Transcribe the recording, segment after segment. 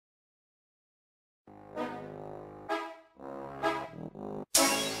Turn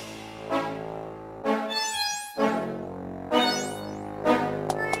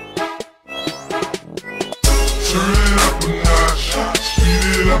it up a notch, speed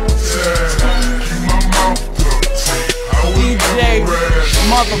it up a tad. Keep my mouth duct tape. I would DJ never rash,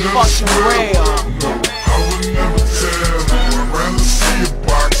 motherfucking never Rail. No, I would never tell. I'd rather see a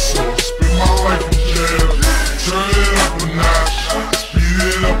box or spend my life in jail. Turn it up a notch, speed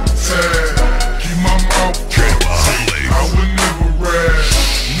it up a tad. Keep my mouth duct tape. I would never rash,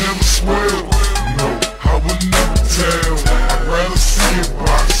 never swear. No, I would never tell. I'd rather see a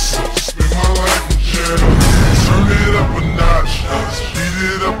box or spend my life in jail. Turn it up a notch, speed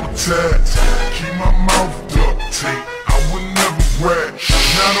it up a tad. Keep my mouth duct tape. I would never rat.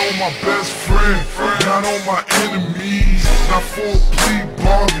 Not on my best friend, not on my enemies. Not for a plea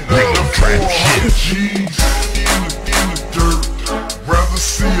bargain, not for 100 G's. In the dirt, rather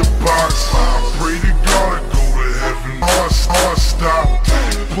see a box. I pray to God I go to heaven. Hard stop,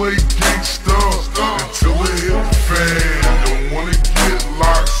 play gangsta until it hit the fan. Don't wanna get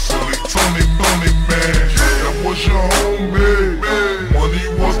locked, so they told me money man. That was your homie, money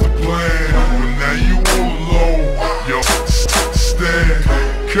was the plan. But now you all alone, yo, stand.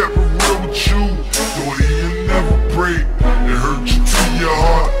 Kept it real with you, thought he'd never break. It hurt you to your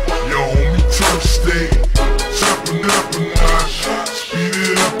heart, your homie turned state. Stepping up a notch, speed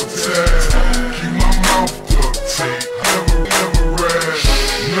it up a tad. Keep my mouth duct tape, never rash,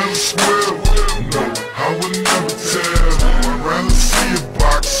 never swear. No, I would never tell. I'd rather see a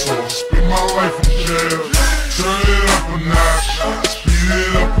box or spend my life in jail. Turn it up a notch, speed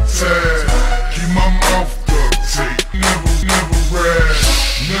it up a tad. Keep my mouth duct tape, never rash,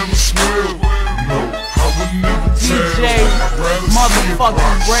 never swear. No, I would never tell. DJ I'd rather see a motherfucking box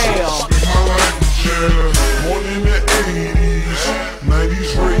or Rail. spend my life in jail. Born in the 80s,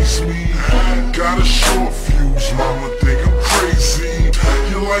 90s raised me. Got a short fuse, mama think I'm crazy.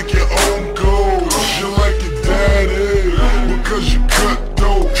 You like your own goals, you like your daddy, because you cut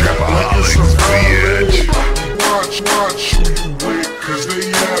dope like it's a valet. Watch who you with, cause they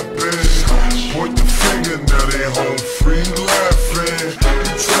yapping. Point the finger, now they home free laughing.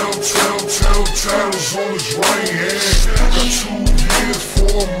 He tell titles on his right hand. Got 2 years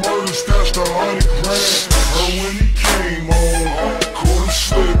for murder, stashed 100 grand. Heard when he came home, caught him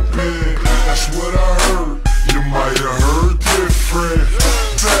slipping. That's what I heard, you might have heard different.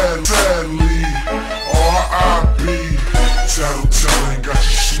 Sadly, R.I.P. Tattletale got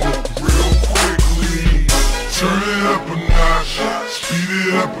you smoked real quickly. Turn it up a notch, speed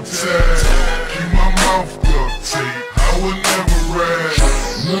it up a tad. Keep my mouth duct tape, I would never rat,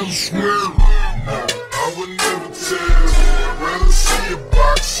 never swear. No, I would never tell. I'd rather see a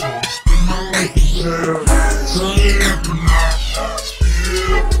box or spend my life in jail. Turn it up a notch, speed it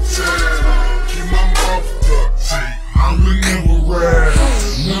up a tad.